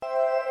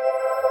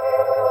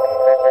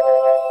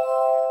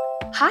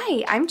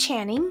Hi, I'm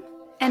Channing.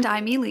 And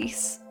I'm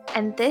Elise.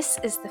 And this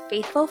is the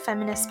Faithful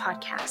Feminist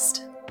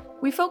Podcast.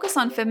 We focus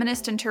on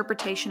feminist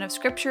interpretation of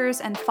scriptures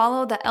and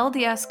follow the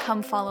LDS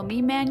Come Follow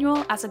Me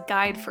manual as a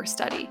guide for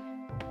study.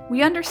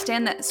 We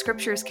understand that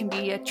scriptures can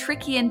be a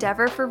tricky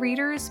endeavor for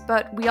readers,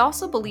 but we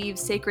also believe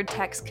sacred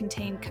texts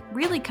contain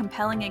really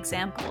compelling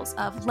examples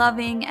of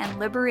loving and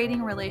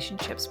liberating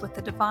relationships with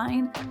the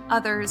divine,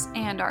 others,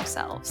 and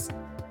ourselves.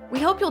 We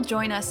hope you'll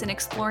join us in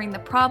exploring the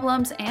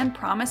problems and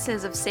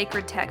promises of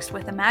sacred text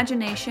with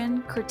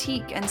imagination,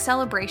 critique, and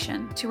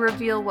celebration to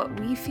reveal what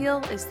we feel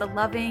is the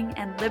loving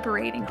and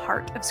liberating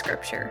heart of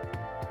Scripture.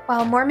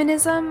 While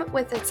Mormonism,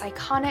 with its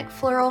iconic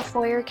floral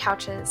foyer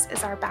couches,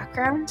 is our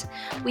background,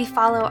 we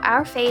follow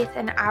our faith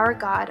and our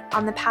God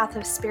on the path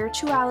of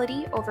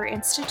spirituality over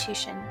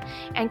institution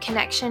and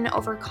connection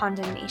over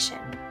condemnation.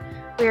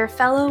 We are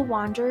fellow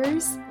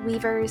wanderers,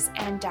 weavers,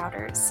 and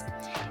doubters.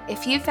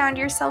 If you found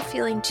yourself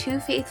feeling too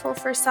faithful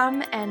for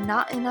some and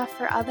not enough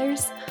for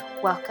others,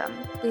 welcome.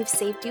 We've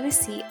saved you a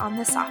seat on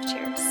the soft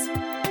chairs.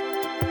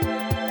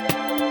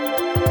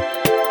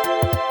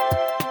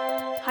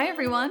 Hi,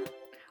 everyone.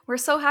 We're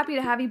so happy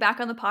to have you back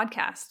on the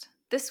podcast.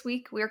 This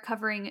week, we're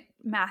covering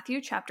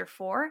Matthew chapter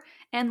 4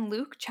 and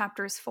Luke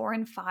chapters 4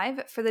 and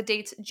 5 for the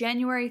dates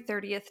January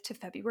 30th to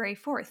February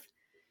 4th.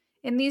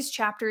 In these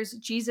chapters,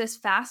 Jesus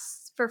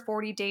fasts for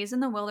 40 days in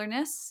the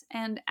wilderness,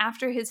 and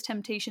after his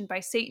temptation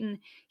by Satan,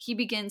 he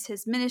begins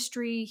his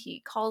ministry, he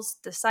calls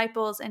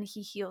disciples, and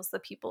he heals the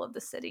people of the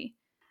city.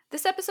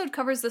 This episode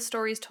covers the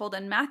stories told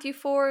in Matthew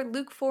 4,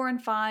 Luke 4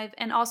 and 5,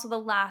 and also the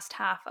last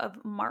half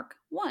of Mark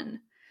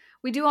 1.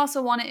 We do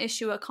also want to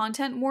issue a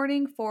content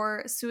warning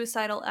for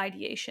suicidal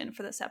ideation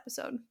for this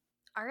episode.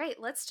 All right,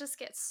 let's just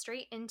get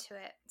straight into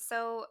it.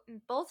 So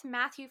both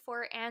Matthew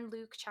 4 and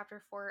Luke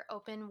chapter 4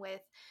 open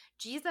with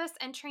Jesus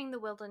entering the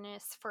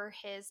wilderness for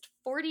his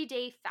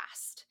 40-day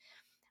fast.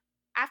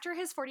 After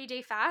his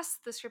 40-day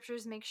fast, the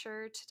scriptures make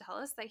sure to tell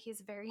us that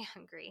he's very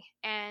hungry.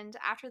 And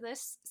after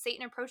this,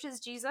 Satan approaches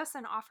Jesus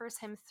and offers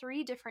him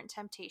 3 different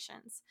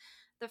temptations.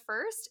 The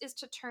first is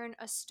to turn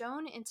a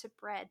stone into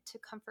bread to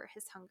comfort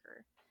his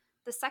hunger.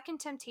 The second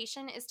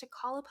temptation is to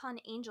call upon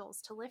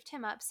angels to lift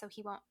him up so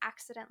he won't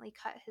accidentally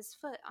cut his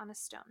foot on a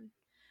stone.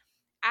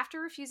 After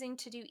refusing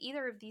to do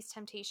either of these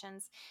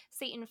temptations,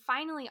 Satan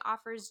finally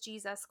offers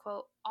Jesus,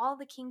 quote, all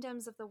the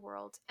kingdoms of the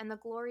world and the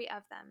glory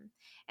of them.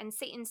 And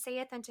Satan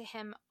saith unto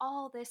him,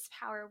 all this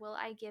power will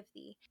I give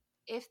thee,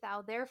 if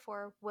thou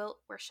therefore wilt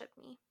worship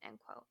me, end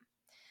quote.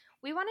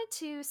 We wanted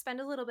to spend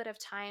a little bit of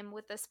time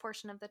with this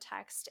portion of the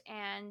text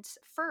and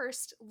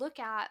first look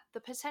at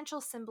the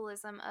potential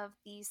symbolism of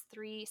these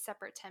 3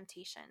 separate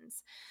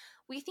temptations.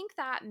 We think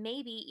that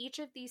maybe each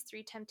of these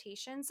 3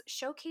 temptations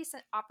showcase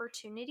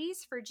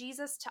opportunities for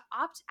Jesus to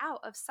opt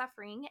out of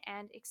suffering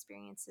and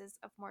experiences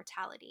of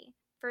mortality.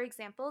 For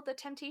example, the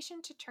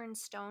temptation to turn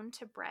stone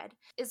to bread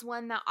is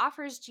one that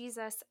offers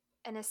Jesus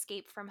an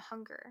escape from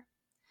hunger.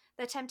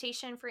 The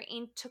temptation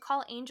to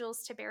call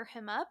angels to bear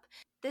him up,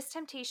 this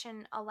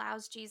temptation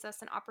allows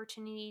Jesus an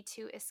opportunity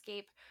to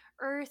escape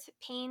earth,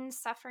 pain,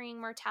 suffering,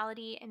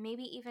 mortality, and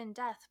maybe even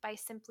death by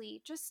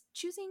simply just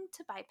choosing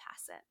to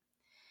bypass it.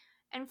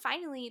 And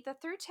finally, the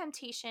third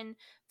temptation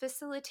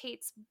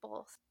facilitates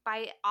both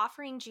by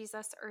offering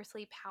Jesus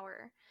earthly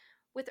power.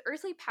 With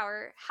earthly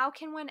power, how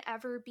can one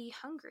ever be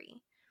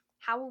hungry?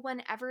 How will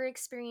one ever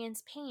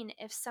experience pain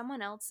if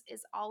someone else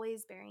is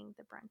always bearing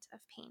the brunt of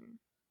pain?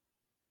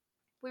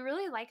 We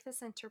really like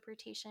this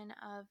interpretation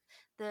of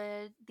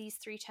these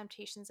 3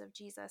 temptations of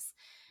Jesus,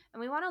 and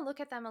we want to look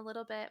at them a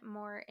little bit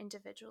more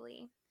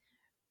individually.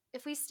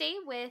 If we stay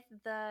with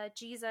the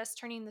Jesus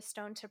turning the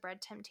stone to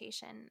bread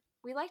temptation,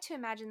 we like to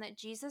imagine that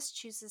Jesus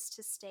chooses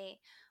to stay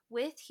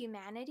with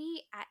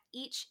humanity at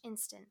each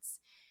instance.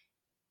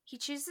 He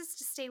chooses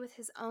to stay with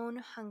his own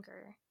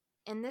hunger.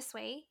 In this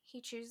way,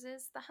 he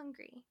chooses the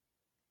hungry.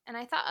 And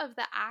I thought of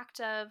the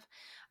act of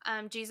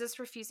Jesus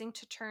refusing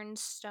to turn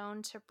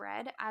stone to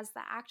bread as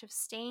the act of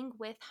staying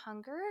with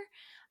hunger.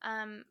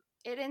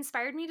 It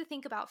inspired me to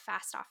think about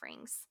fast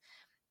offerings.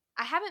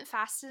 I haven't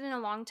fasted in a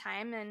long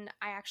time, and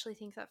I actually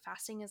think that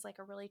fasting is like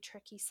a really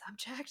tricky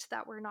subject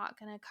that we're not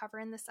going to cover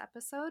in this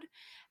episode.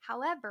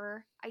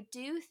 However, I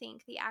do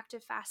think the act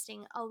of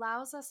fasting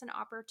allows us an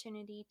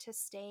opportunity to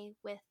stay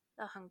with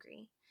the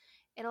hungry.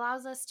 It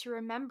allows us to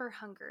remember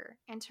hunger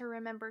and to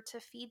remember to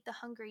feed the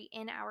hungry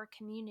in our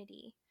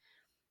community.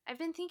 I've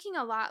been thinking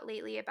a lot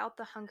lately about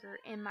the hunger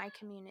in my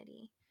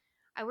community.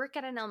 I work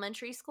at an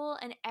elementary school,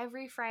 and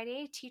every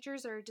Friday,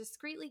 teachers are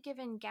discreetly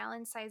given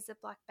gallon-sized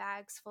Ziploc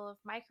bags full of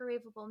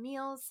microwavable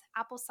meals,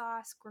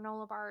 applesauce,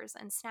 granola bars,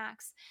 and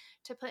snacks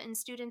to put in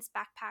students'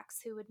 backpacks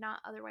who would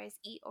not otherwise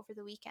eat over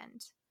the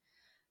weekend.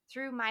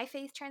 Through my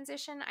faith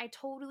transition, I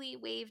totally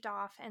waved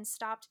off and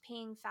stopped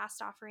paying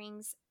fast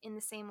offerings in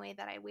the same way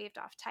that I waved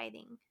off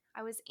tithing.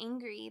 I was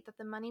angry that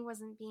the money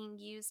wasn't being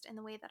used in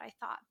the way that I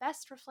thought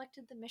best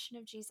reflected the mission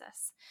of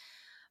Jesus.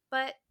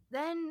 But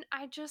then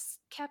I just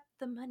kept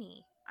the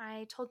money.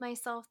 I told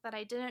myself that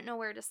I didn't know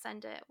where to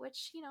send it,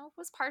 which,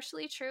 was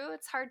partially true.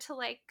 It's hard to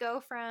go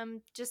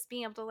from just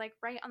being able to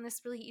write on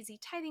this really easy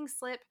tithing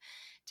slip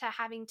to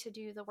having to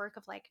do the work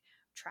of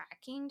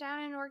tracking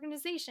down an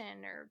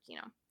organization or,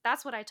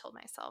 that's what I told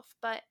myself.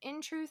 But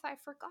in truth, I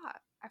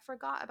forgot. I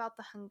forgot about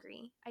the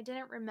hungry. I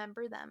didn't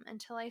remember them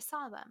until I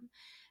saw them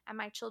at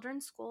my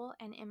children's school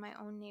and in my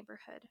own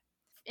neighborhood.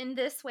 In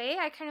this way,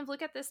 I kind of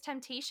look at this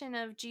temptation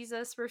of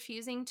Jesus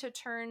refusing to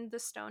turn the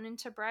stone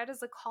into bread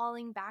as a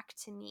calling back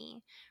to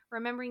me,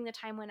 remembering the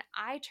time when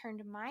I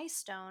turned my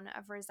stone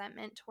of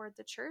resentment toward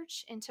the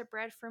church into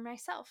bread for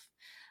myself.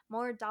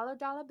 More dollar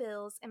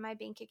bills in my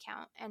bank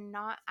account and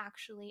not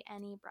actually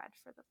any bread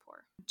for the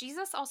poor.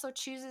 Jesus also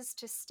chooses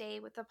to stay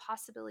with the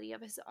possibility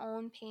of his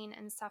own pain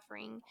and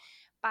suffering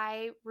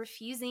by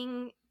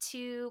refusing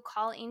to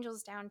call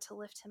angels down to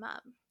lift him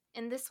up.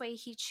 In this way,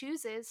 he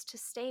chooses to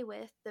stay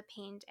with the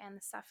pain and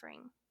the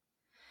suffering.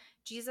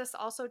 Jesus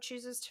also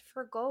chooses to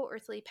forgo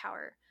earthly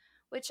power,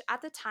 which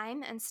at the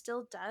time and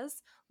still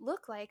does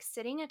look like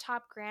sitting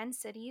atop grand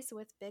cities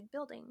with big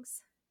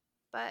buildings.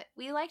 But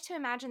we like to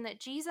imagine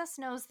that Jesus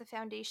knows the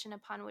foundation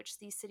upon which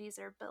these cities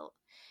are built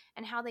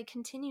and how they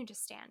continue to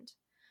stand.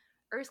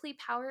 Earthly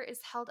power is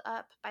held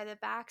up by the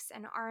backs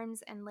and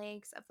arms and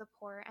legs of the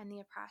poor and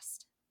the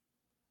oppressed.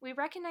 We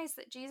recognize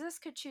that Jesus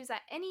could choose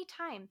at any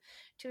time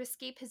to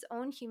escape his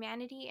own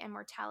humanity and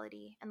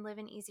mortality and live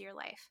an easier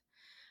life.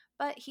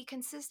 But he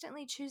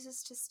consistently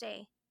chooses to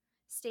stay.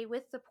 Stay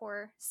with the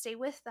poor, stay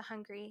with the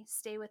hungry,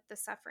 stay with the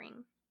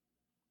suffering.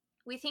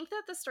 We think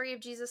that the story of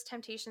Jesus'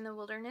 temptation in the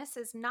wilderness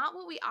is not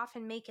what we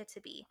often make it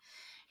to be.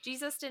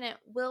 Jesus didn't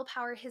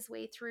willpower his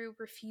way through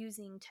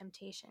refusing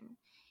temptation.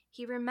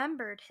 He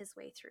remembered his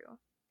way through.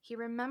 He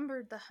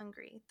remembered the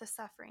hungry, the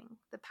suffering,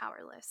 the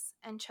powerless,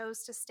 and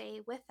chose to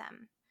stay with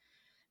them.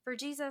 For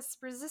Jesus,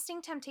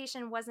 resisting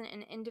temptation wasn't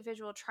an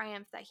individual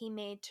triumph that he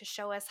made to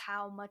show us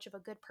how much of a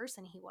good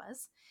person he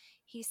was.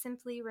 He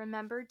simply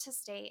remembered to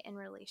stay in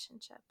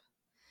relationship.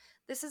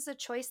 This is a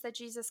choice that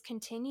Jesus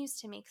continues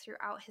to make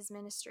throughout his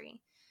ministry.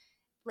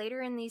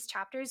 Later in these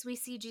chapters, we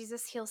see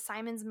Jesus heal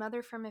Simon's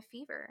mother from a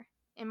fever.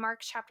 In Mark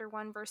chapter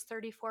 1, verse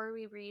 34,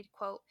 we read,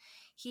 quote,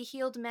 "He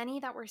healed many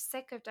that were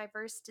sick of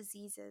diverse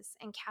diseases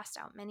and cast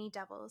out many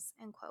devils,"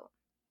 end quote.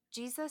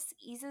 Jesus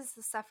eases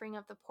the suffering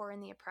of the poor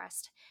and the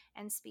oppressed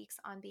and speaks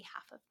on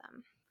behalf of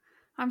them.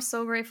 I'm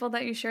so grateful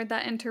that you shared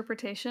that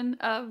interpretation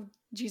of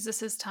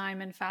Jesus's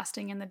time and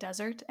fasting in the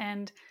desert.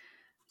 And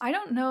I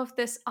don't know if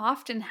this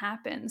often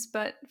happens,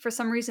 but for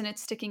some reason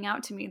it's sticking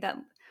out to me that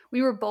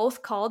we were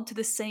both called to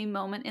the same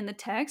moment in the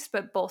text,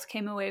 but both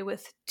came away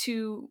with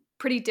two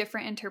pretty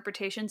different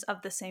interpretations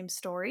of the same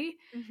story.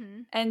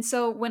 Mm-hmm. And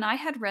so when I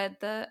had read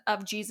the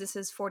of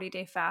Jesus's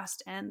 40-day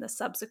fast and the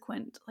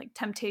subsequent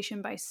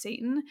temptation by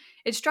Satan,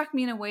 it struck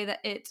me in a way that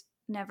it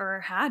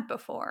never had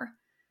before.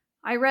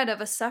 I read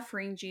of a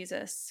suffering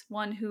Jesus,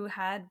 one who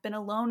had been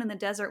alone in the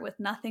desert with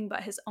nothing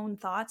but his own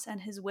thoughts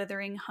and his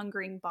withering,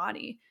 hungering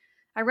body.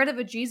 I read of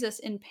a Jesus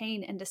in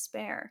pain and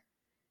despair.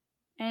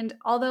 And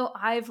although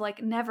I've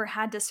never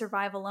had to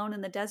survive alone in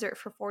the desert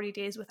for 40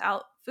 days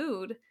without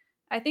food,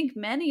 I think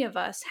many of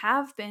us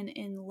have been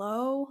in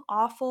low,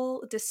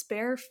 awful,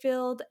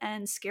 despair-filled,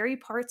 and scary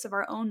parts of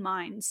our own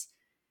minds.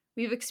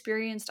 We've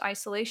experienced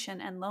isolation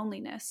and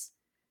loneliness.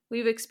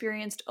 We've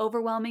experienced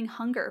overwhelming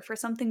hunger for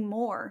something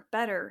more,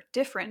 better,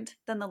 different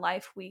than the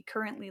life we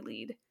currently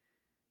lead.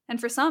 And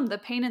for some, the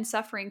pain and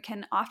suffering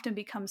can often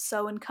become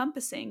so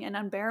encompassing and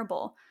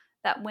unbearable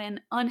that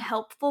when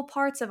unhelpful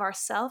parts of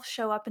ourself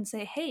show up and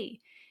say, hey,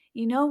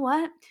 you know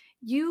what?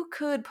 You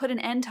could put an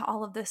end to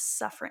all of this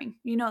suffering.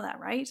 You know that,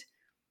 right?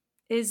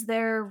 Is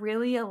there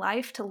really a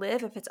life to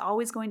live if it's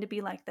always going to be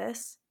like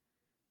this?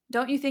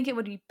 Don't you think it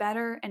would be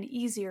better and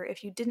easier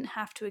if you didn't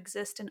have to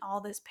exist in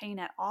all this pain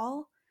at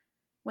all?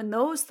 When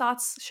those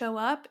thoughts show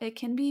up, it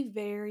can be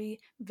very,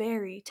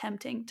 very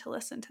tempting to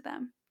listen to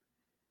them.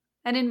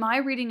 And in my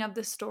reading of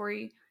the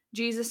story,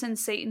 Jesus and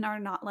Satan are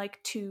not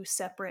like two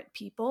separate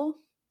people.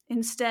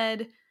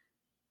 Instead,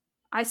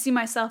 I see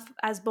myself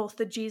as both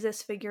the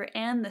Jesus figure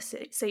and the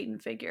Satan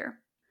figure.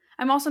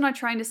 I'm also not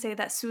trying to say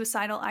that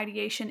suicidal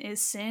ideation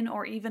is sin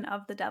or even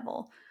of the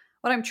devil.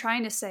 What I'm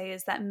trying to say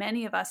is that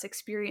many of us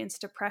experience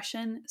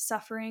depression,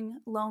 suffering,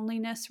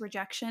 loneliness,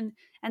 rejection,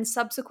 and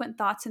subsequent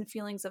thoughts and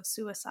feelings of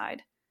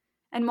suicide.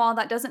 And while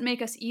that doesn't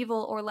make us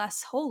evil or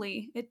less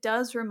holy, it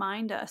does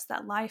remind us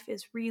that life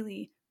is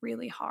really,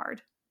 really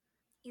hard.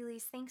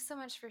 Elise, thanks so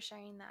much for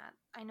sharing that.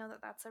 I know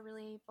that that's a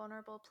really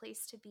vulnerable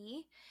place to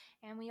be.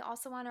 And we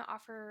also want to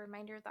offer a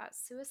reminder that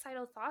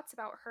suicidal thoughts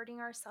about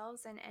hurting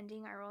ourselves and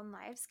ending our own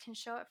lives can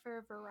show up for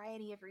a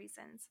variety of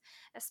reasons,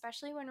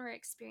 especially when we're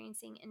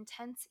experiencing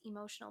intense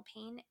emotional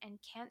pain and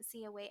can't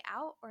see a way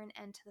out or an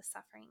end to the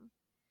suffering.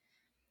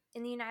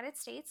 In the United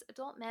States,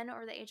 adult men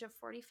over the age of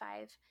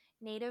 45,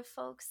 Native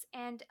folks,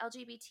 and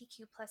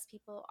LGBTQ plus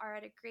people are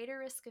at a greater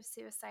risk of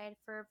suicide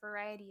for a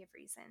variety of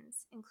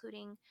reasons,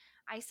 including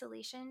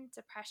isolation,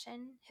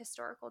 depression,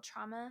 historical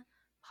trauma,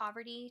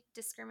 poverty,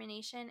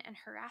 discrimination and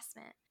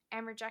harassment,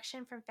 and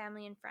rejection from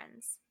family and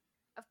friends.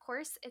 Of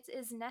course, it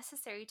is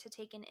necessary to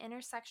take an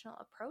intersectional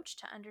approach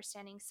to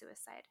understanding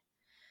suicide.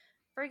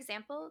 For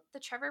example, the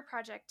Trevor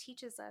Project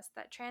teaches us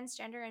that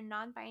transgender and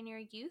non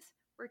binary youth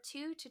were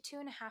 2 to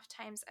 2.5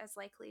 times as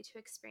likely to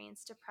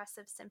experience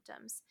depressive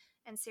symptoms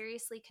and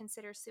seriously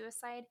consider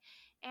suicide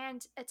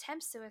and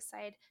attempt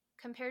suicide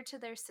compared to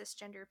their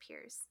cisgender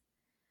peers.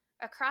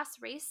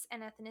 Across race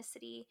and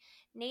ethnicity,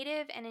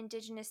 Native and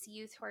Indigenous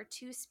youth who are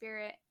Two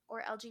Spirit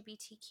or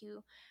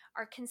LGBTQ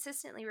are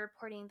consistently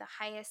reporting the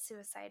highest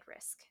suicide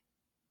risk.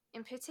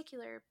 In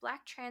particular,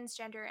 Black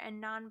transgender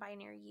and non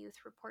binary youth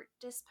report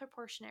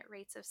disproportionate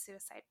rates of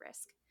suicide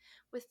risk,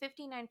 with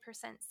 59%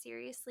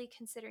 seriously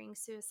considering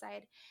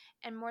suicide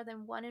and more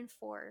than 1 in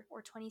 4,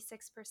 or 26%,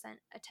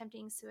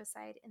 attempting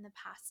suicide in the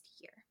past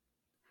year.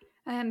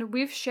 And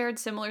we've shared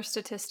similar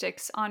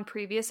statistics on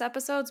previous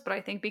episodes, but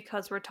I think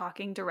because we're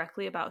talking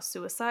directly about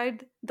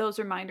suicide, those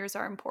reminders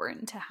are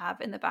important to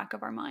have in the back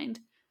of our mind.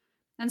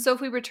 And so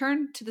if we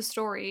return to the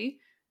story,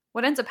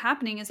 what ends up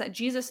happening is that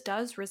Jesus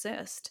does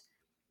resist.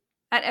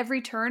 At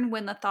every turn,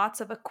 when the thoughts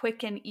of a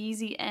quick and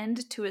easy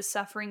end to his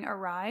suffering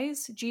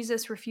arise,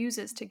 Jesus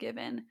refuses to give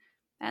in,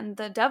 and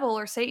the devil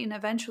or Satan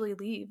eventually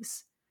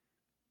leaves.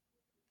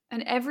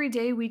 And every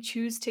day we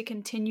choose to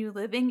continue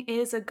living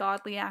is a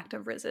godly act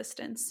of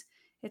resistance.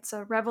 It's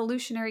a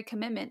revolutionary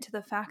commitment to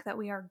the fact that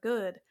we are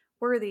good,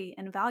 worthy,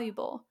 and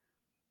valuable.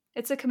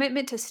 It's a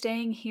commitment to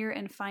staying here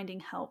and finding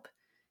help.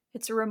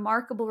 It's a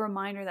remarkable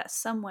reminder that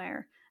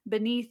somewhere,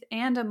 beneath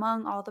and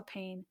among all the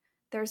pain,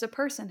 there's a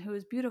person who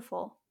is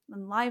beautiful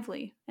and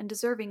lively and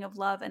deserving of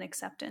love and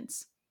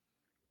acceptance.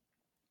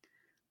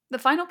 The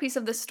final piece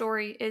of this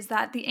story is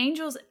that the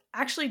angels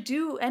actually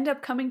do end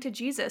up coming to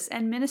Jesus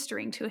and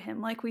ministering to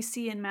him, like we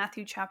see in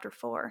Matthew chapter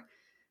 4.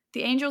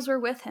 The angels were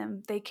with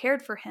him, they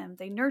cared for him,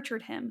 they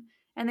nurtured him,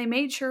 and they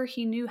made sure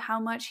he knew how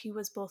much he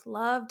was both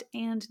loved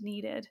and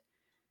needed.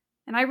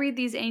 And I read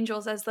these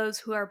angels as those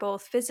who are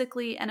both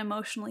physically and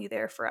emotionally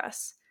there for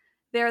us.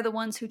 They are the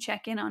ones who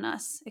check in on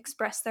us,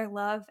 express their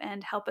love,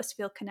 and help us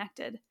feel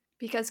connected.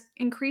 Because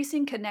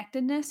increasing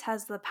connectedness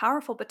has the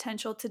powerful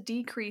potential to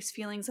decrease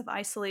feelings of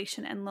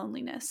isolation and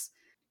loneliness.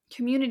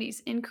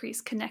 Communities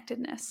increase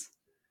connectedness.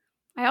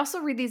 I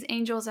also read these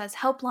angels as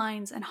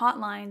helplines and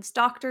hotlines,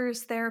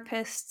 doctors,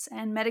 therapists,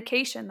 and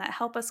medication that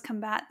help us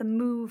combat the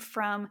move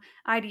from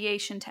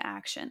ideation to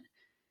action.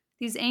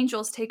 These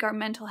angels take our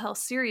mental health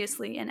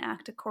seriously and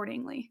act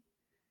accordingly.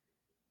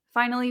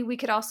 Finally, we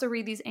could also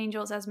read these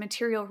angels as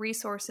material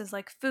resources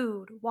like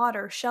food,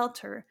 water,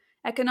 shelter,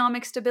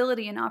 economic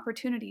stability and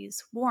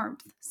opportunities,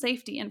 warmth,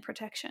 safety, and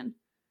protection.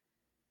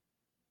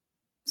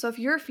 So if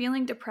you're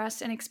feeling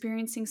depressed and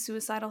experiencing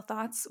suicidal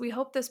thoughts, we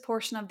hope this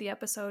portion of the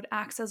episode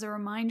acts as a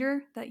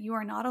reminder that you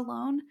are not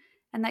alone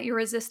and that your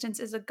resistance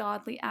is a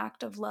godly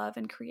act of love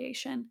and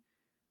creation.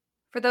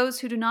 For those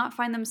who do not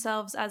find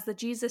themselves as the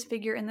Jesus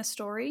figure in the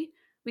story,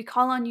 we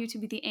call on you to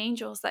be the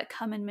angels that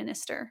come and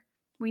minister.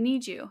 We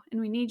need you, and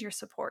we need your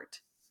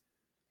support.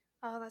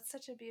 Oh, that's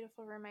such a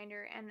beautiful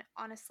reminder, and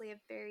honestly, a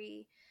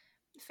very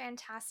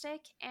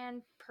fantastic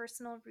and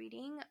personal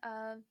reading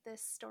of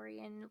this story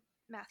in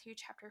Matthew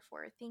chapter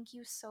 4. Thank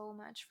you so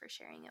much for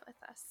sharing it with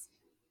us.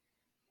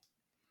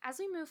 As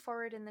we move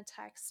forward in the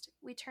text,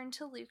 we turn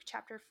to Luke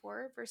chapter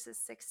 4, verses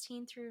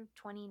 16 through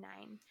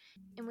 29,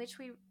 in which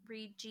we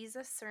read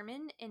Jesus'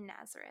 sermon in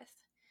Nazareth.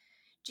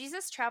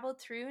 Jesus traveled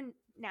through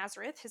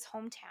Nazareth, his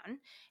hometown,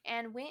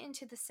 and went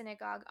into the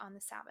synagogue on the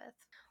Sabbath.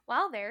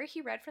 While there,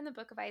 he read from the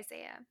book of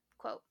Isaiah,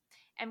 quote,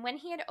 "And when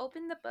he had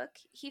opened the book,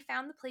 he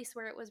found the place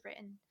where it was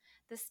written,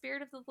 'The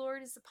Spirit of the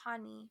Lord is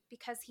upon me,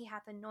 because he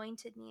hath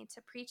anointed me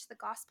to preach the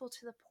gospel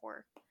to the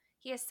poor.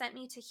 He has sent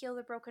me to heal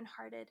the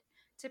brokenhearted,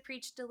 to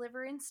preach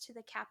deliverance to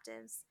the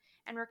captives,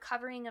 and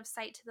recovering of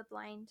sight to the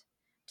blind,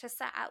 to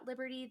set at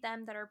liberty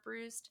them that are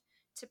bruised,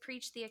 to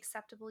preach the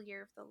acceptable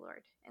year of the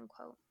Lord,'" end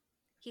quote.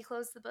 He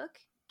closed the book,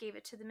 gave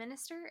it to the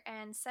minister,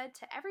 and said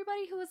to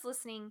everybody who was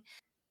listening,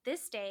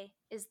 "This day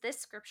is this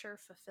scripture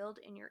fulfilled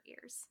in your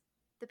ears."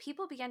 The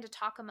people began to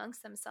talk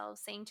amongst themselves,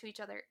 saying to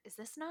each other, "Is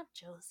this not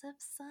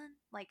Joseph's son?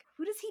 Like,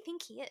 who does he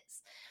think he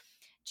is?"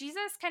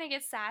 Jesus kind of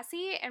gets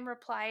sassy and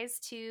replies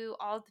to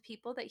all of the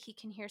people that he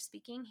can hear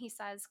speaking. He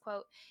says,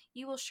 quote,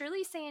 "You will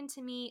surely say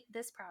unto me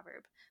this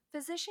proverb,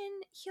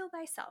 'Physician, heal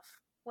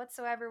thyself.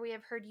 Whatsoever we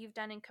have heard you've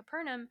done in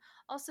Capernaum,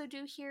 also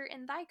do here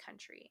in thy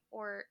country,'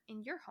 or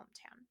in your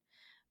hometown."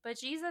 But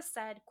Jesus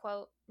said,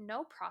 quote,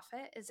 "No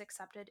prophet is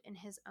accepted in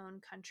his own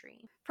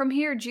country." From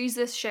here,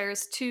 Jesus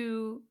shares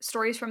two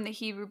stories from the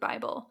Hebrew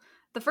Bible.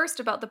 The first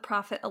about the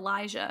prophet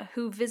Elijah,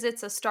 who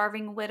visits a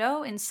starving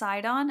widow in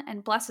Sidon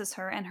and blesses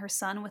her and her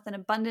son with an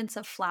abundance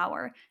of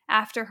flour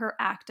after her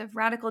act of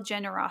radical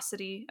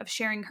generosity of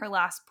sharing her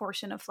last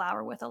portion of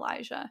flour with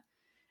Elijah.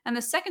 And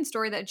the second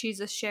story that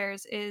Jesus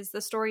shares is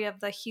the story of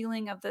the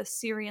healing of the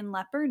Syrian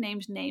leper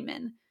named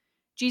Naaman.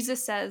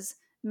 Jesus says,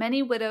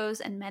 "Many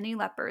widows and many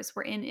lepers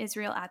were in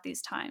Israel at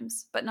these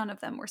times, but none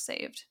of them were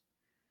saved."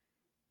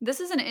 This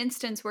is an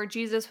instance where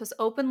Jesus was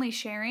openly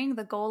sharing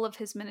the goal of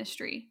his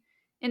ministry.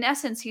 In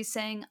essence, he's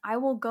saying, "I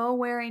will go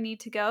where I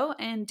need to go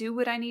and do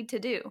what I need to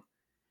do."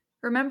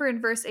 Remember in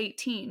verse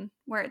 18,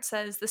 where it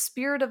says, "The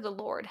Spirit of the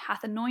Lord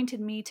hath anointed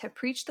me to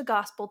preach the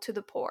gospel to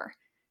the poor,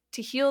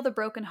 to heal the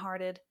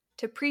brokenhearted,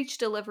 to preach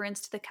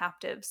deliverance to the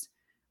captives,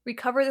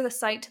 recover the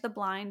sight to the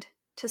blind,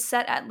 to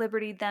set at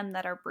liberty them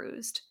that are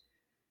bruised."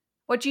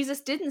 What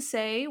Jesus didn't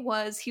say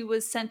was he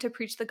was sent to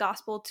preach the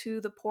gospel to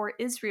the poor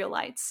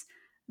Israelites,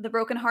 the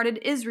brokenhearted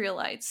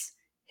Israelites.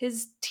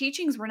 His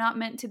teachings were not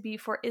meant to be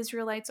for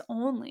Israelites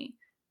only,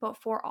 but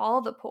for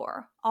all the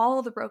poor,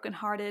 all the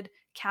brokenhearted,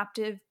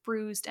 captive,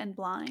 bruised, and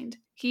blind.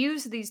 He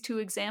used these two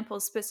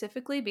examples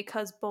specifically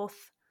because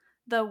both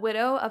the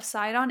widow of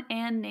Sidon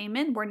and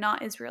Naaman were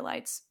not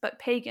Israelites, but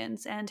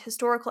pagans and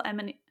historical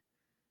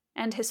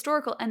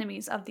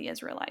enemies of the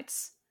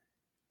Israelites.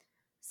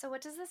 So,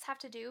 what does this have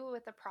to do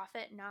with the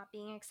prophet not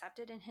being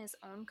accepted in his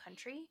own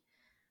country?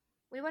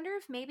 We wonder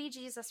if maybe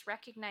Jesus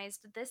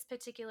recognized this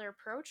particular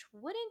approach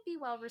wouldn't be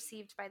well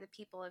received by the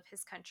people of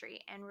his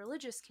country and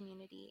religious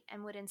community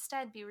and would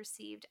instead be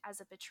received as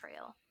a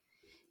betrayal.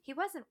 He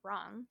wasn't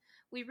wrong.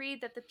 We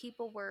read that the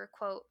people were,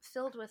 quote,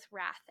 filled with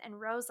wrath and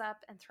rose up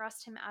and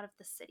thrust him out of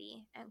the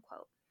city, end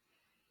quote.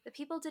 The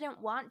people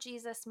didn't want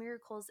Jesus'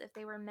 miracles if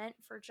they were meant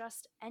for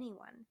just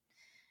anyone.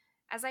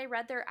 As I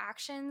read their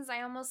actions,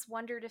 I almost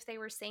wondered if they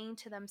were saying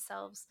to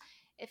themselves,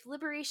 if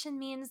liberation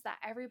means that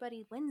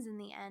everybody wins in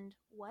the end,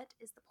 what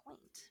is the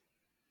point?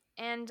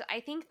 And I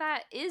think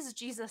that is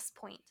Jesus'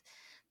 point.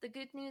 The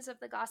good news of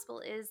the gospel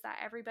is that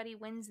everybody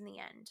wins in the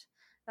end,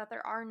 that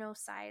there are no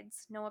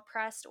sides, no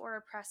oppressed or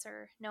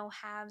oppressor, no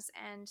haves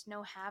and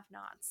no have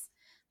nots.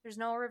 There's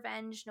no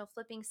revenge, no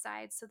flipping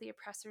sides, so the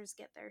oppressors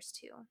get theirs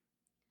too.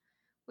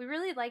 We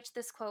really liked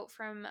this quote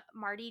from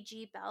Marty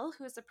G. Bell,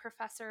 who is a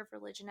professor of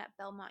religion at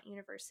Belmont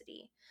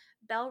University.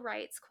 Bell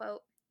writes,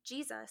 quote,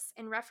 Jesus,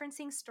 in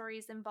referencing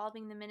stories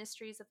involving the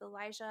ministries of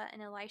Elijah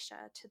and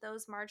Elisha to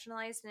those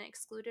marginalized and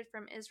excluded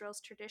from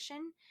Israel's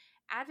tradition,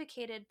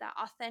 advocated that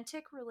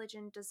authentic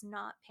religion does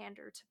not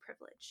pander to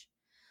privilege.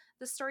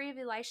 The story of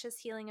Elisha's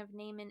healing of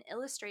Naaman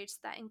illustrates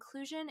that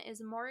inclusion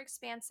is more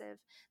expansive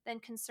than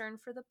concern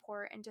for the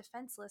poor and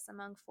defenseless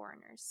among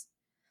foreigners.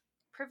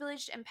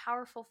 Privileged and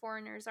powerful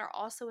foreigners are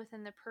also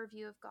within the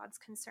purview of God's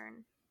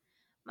concern.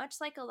 Much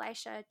like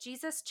Elisha,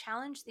 Jesus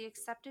challenged the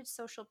accepted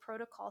social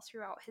protocol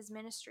throughout his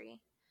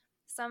ministry.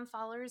 Some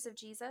followers of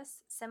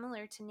Jesus,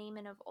 similar to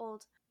Naaman of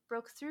old,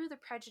 broke through the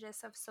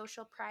prejudice of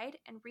social pride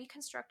and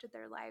reconstructed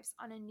their lives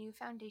on a new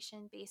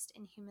foundation based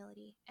in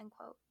humility. End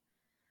quote.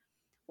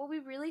 What we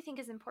really think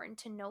is important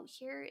to note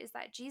here is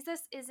that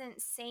Jesus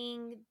isn't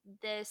saying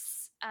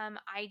this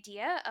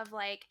idea of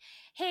like,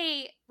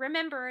 hey,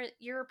 remember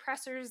your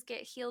oppressors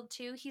get healed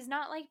too. He's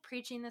not like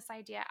preaching this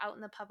idea out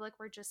in the public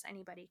where just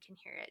anybody can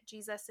hear it.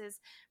 Jesus is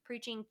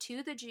preaching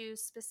to the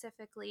Jews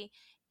specifically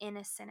in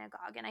a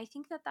synagogue. And I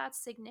think that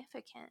that's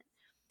significant.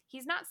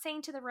 He's not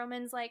saying to the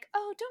Romans, like,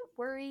 oh, don't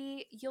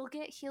worry, you'll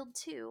get healed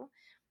too.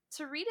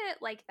 To read it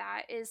like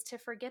that is to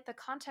forget the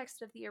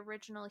context of the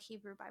original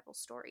Hebrew Bible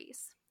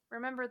stories.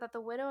 Remember that the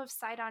widow of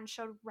Sidon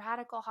showed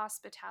radical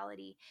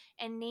hospitality,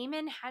 and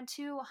Naaman had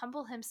to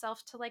humble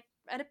himself to like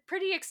a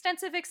pretty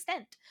extensive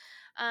extent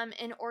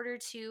in order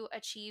to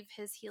achieve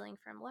his healing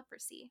from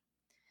leprosy.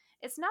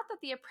 It's not that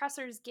the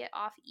oppressors get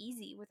off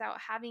easy without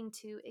having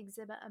to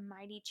exhibit a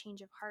mighty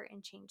change of heart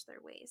and change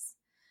their ways.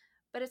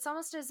 But it's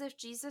almost as if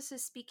Jesus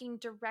is speaking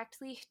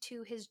directly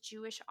to his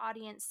Jewish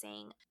audience,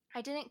 saying,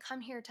 I didn't come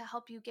here to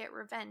help you get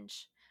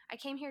revenge. I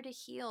came here to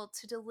heal,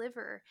 to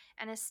deliver,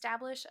 and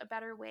establish a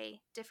better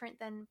way, different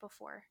than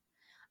before.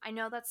 I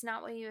know that's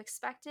not what you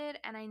expected,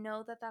 and I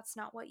know that that's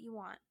not what you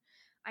want.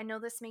 I know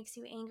this makes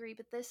you angry,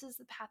 but this is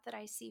the path that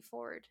I see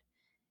forward.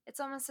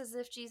 It's almost as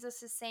if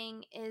Jesus is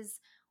saying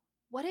is,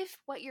 what if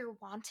what you're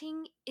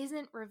wanting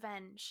isn't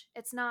revenge?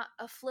 It's not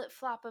a flip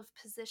flop of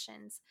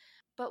positions.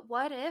 But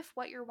what if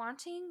what you're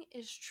wanting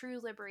is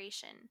true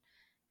liberation?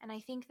 And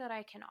I think that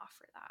I can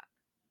offer that.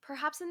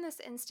 Perhaps in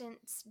this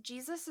instance,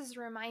 Jesus is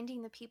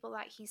reminding the people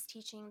that he's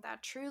teaching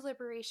that true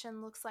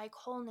liberation looks like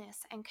wholeness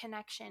and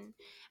connection,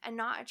 and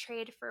not a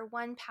trade for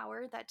one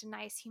power that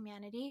denies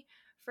humanity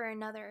for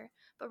another,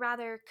 but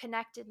rather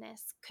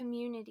connectedness,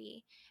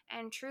 community,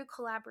 and true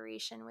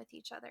collaboration with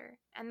each other.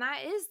 And that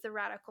is the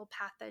radical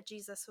path that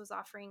Jesus was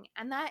offering,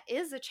 and that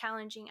is a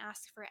challenging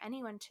ask for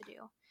anyone to do.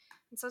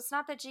 And so it's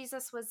not that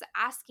Jesus was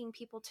asking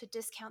people to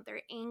discount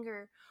their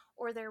anger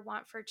or their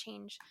want for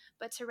change,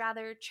 but to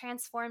rather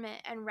transform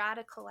it and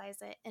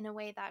radicalize it in a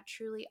way that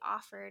truly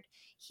offered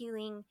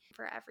healing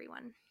for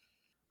everyone.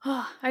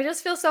 Oh, I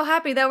just feel so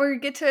happy that we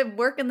get to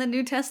work in the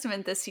New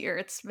Testament this year.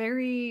 It's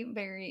very,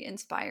 very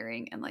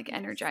inspiring and like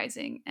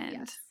energizing. And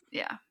Yes.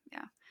 yeah.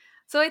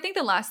 So I think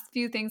the last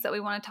few things that we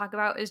want to talk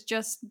about is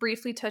just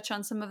briefly touch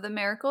on some of the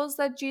miracles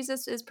that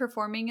Jesus is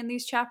performing in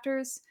these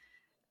chapters.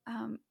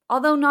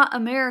 Although not a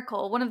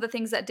miracle, one of the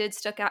things that did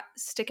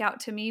stick out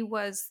to me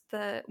was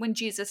when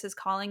Jesus is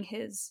calling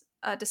his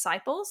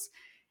disciples.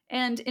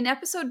 And in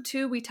episode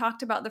 2, we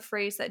talked about the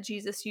phrase that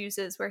Jesus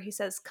uses where he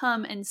says,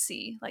 come and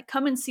see, like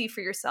come and see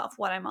for yourself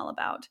what I'm all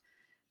about.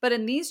 But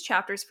in these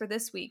chapters for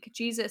this week,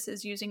 Jesus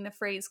is using the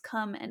phrase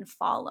come and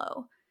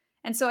follow.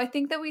 And so I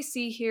think that we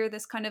see here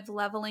this kind of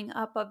leveling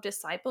up of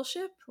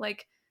discipleship,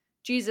 like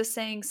Jesus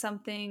saying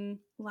something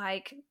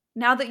like,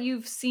 now that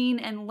you've seen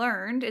and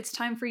learned, it's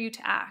time for you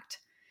to act.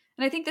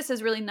 And I think this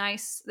is really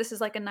nice. This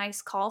is like a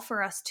nice call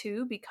for us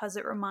too, because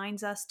it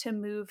reminds us to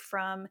move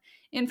from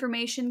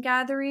information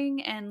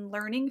gathering and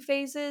learning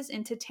phases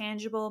into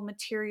tangible,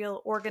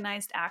 material,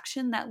 organized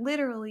action that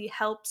literally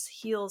helps,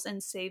 heals,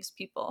 and saves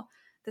people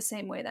the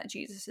same way that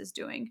Jesus is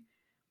doing.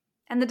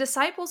 And the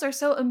disciples are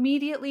so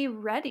immediately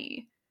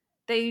ready.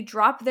 They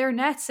drop their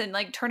nets and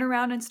like turn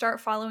around and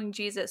start following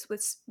Jesus,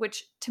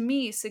 which to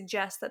me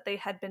suggests that they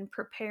had been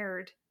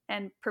prepared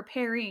and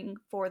preparing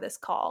for this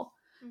call.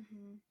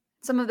 Mm-hmm.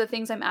 Some of the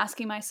things I'm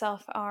asking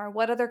myself are,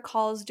 what other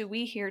calls do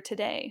we hear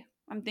today?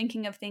 I'm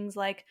thinking of things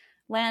like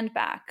land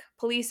back,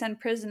 police and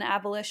prison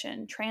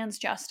abolition, trans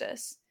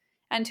justice.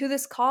 And to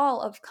this call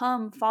of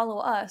come, follow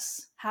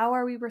us, how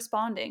are we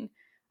responding?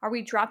 Are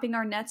we dropping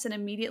our nets and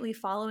immediately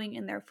following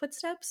in their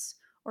footsteps?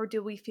 Or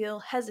do we feel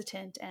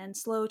hesitant and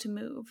slow to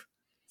move?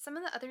 Some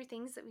of the other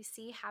things that we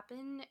see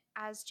happen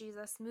as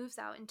Jesus moves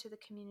out into the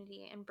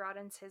community and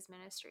broadens his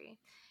ministry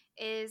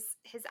is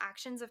his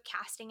actions of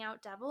casting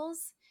out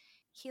devils,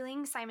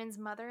 healing Simon's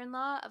mother in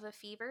law of a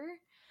fever,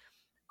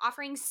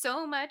 offering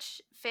so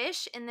much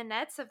fish in the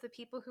nets of the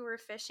people who were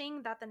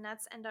fishing that the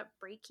nets end up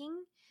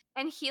breaking,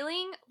 and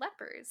healing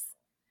lepers.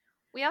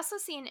 We also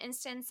see an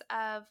instance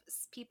of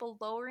people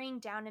lowering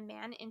down a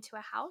man into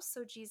a house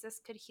so Jesus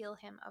could heal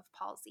him of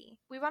palsy.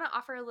 We want to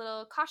offer a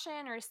little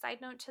caution or a side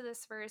note to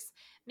this verse,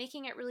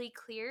 making it really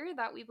clear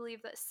that we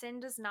believe that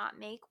sin does not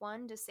make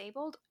one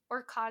disabled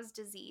or cause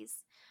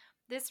disease.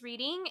 This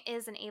reading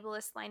is an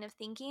ableist line of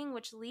thinking,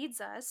 which leads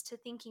us to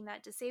thinking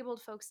that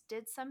disabled folks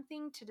did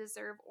something to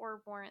deserve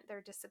or warrant their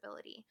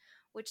disability,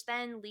 which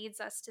then leads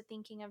us to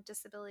thinking of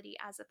disability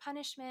as a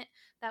punishment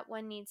that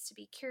one needs to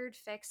be cured,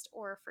 fixed,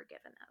 or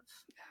forgiven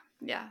of.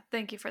 Yeah,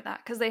 thank you for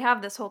that. Because they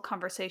have this whole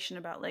conversation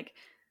about like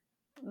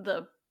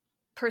the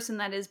person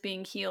that is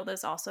being healed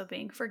is also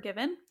being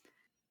forgiven.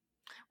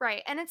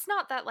 Right. And it's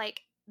not that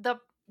like the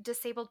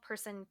disabled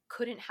person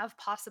couldn't have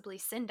possibly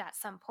sinned at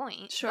some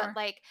point, but Sure.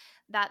 like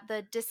that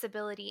the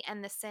disability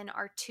and the sin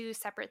are two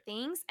separate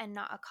things and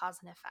not a cause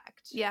and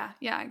effect. Yeah,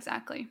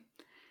 exactly.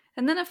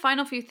 And then a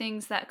final few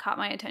things that caught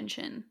my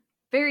attention.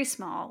 Very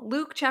small.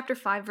 Luke chapter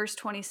 5 verse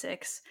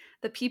 26.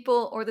 The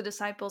people or the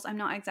disciples, I'm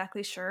not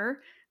exactly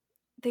sure.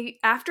 They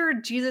after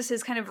Jesus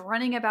is kind of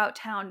running about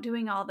town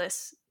doing all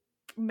this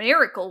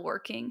miracle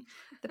working,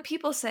 the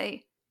people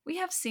say, "We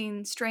have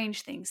seen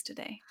strange things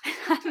today."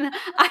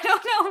 I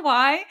don't know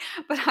why,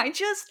 but I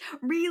just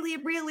really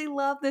really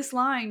love this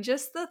line.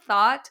 Just the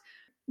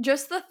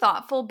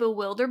thoughtful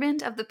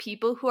bewilderment of the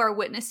people who are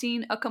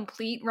witnessing a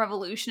complete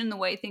revolution in the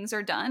way things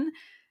are done.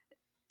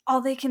 All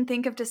they can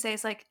think of to say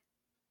is like,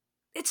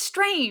 it's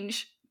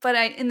strange. But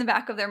in the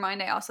back of their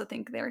mind, I also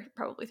think they're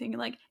probably thinking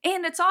like,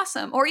 and it's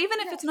awesome. Or even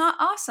if it's Yes. not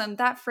awesome,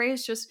 that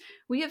phrase just,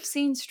 we have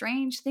seen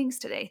strange things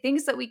today,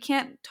 things that we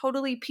can't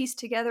totally piece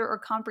together or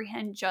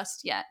comprehend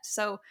just yet.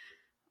 So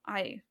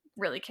I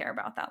really care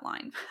about that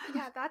line.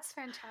 Yeah, that's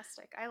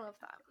fantastic. I love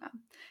that.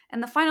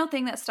 And the final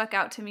thing that stuck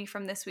out to me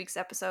from this week's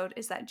episode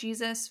is that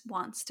Jesus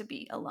wants to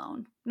be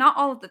alone. Not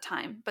all of the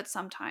time, but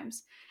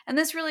sometimes. And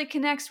this really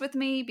connects with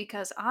me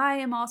because I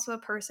am also a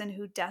person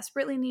who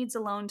desperately needs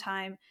alone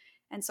time.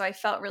 And so I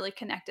felt really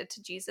connected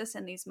to Jesus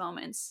in these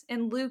moments.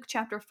 In Luke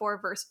chapter 4,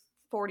 verse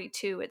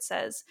 42, it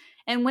says,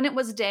 "And when it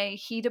was day,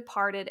 he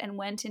departed and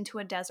went into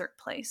a desert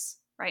place."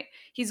 Right?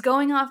 He's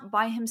going off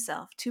by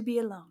himself to be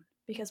alone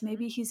because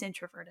maybe he's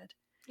introverted.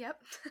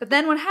 Yep. But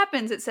then what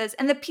happens, it says,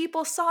 "And the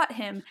people sought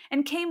him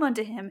and came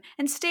unto him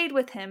and stayed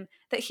with him,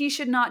 that he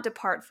should not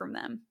depart from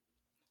them."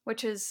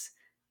 Which is,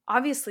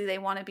 obviously they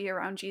want to be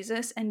around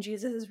Jesus, and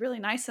Jesus is really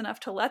nice enough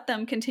to let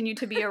them continue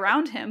to be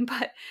around him.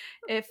 But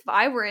if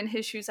I were in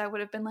his shoes, I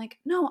would have been like,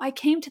 no, I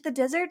came to the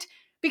desert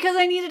because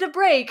I needed a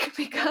break,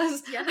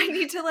 because Yeah. I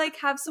need to like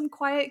have some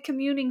quiet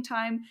communing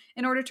time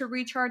in order to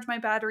recharge my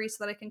battery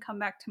so that I can come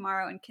back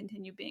tomorrow and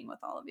continue being with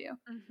all of you.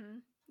 Mm-hmm.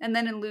 And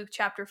then in Luke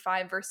chapter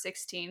 5, verse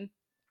 16,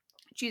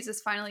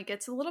 Jesus finally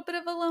gets a little bit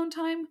of alone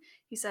time.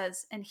 He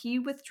says, "And he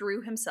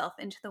withdrew himself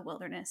into the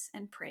wilderness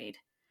and prayed."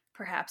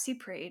 Perhaps he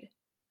prayed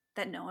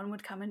that no one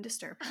would come and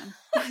disturb him.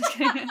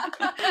 No,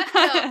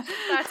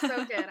 that's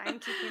so good. I'm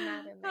keeping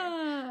that in there.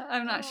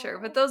 I'm not sure,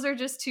 but those are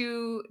just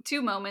two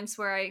moments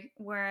where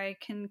I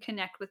can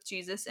connect with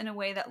Jesus in a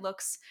way that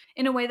looks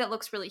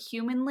really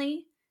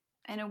humanly,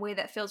 in a way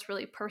that feels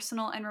really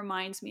personal and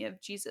reminds me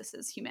of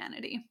Jesus's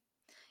humanity.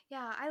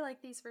 Yeah, I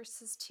like these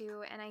verses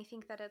too. And I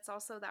think that it's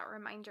also that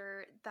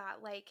reminder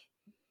that, like,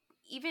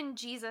 even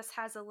Jesus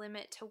has a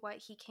limit to what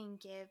he can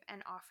give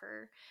and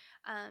offer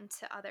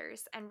to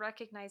others, and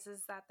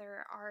recognizes that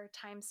there are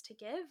times to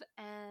give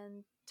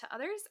and to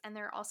others, and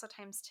there are also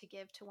times to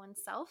give to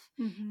oneself.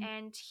 Mm-hmm.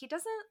 And he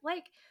doesn't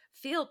like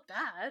feel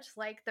bad.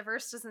 Like the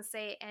verse doesn't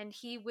say, and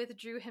he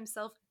withdrew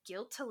himself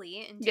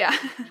guiltily into Yeah.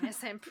 the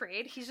wilderness and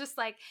prayed. He's just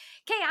like,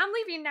 okay, I'm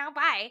leaving now.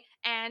 Bye.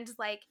 And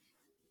like,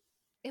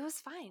 it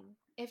was fine.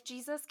 If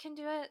Jesus can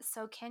do it,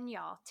 so can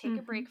y'all. Take a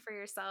Mm-hmm. break for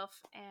yourself.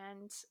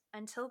 And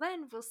until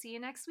then, we'll see you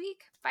next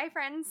week. Bye,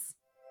 friends.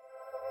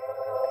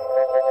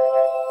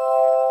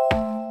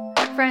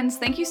 Friends,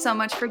 thank you so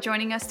much for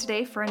joining us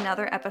today for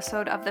another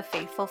episode of the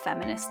Faithful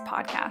Feminist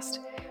podcast.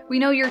 We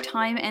know your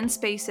time and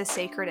space is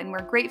sacred, and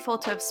we're grateful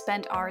to have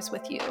spent ours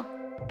with you.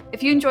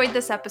 If you enjoyed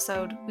this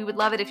episode, we would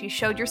love it if you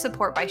showed your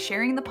support by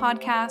sharing the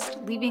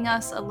podcast, leaving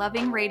us a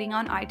loving rating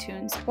on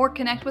iTunes, or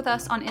connect with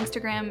us on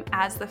Instagram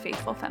as The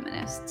Faithful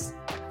Feminists.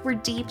 We're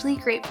deeply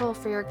grateful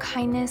for your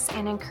kindness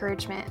and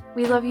encouragement.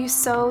 We love you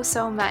so,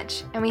 so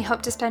much, and we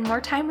hope to spend more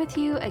time with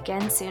you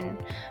again soon.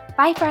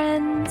 Bye,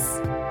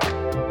 friends!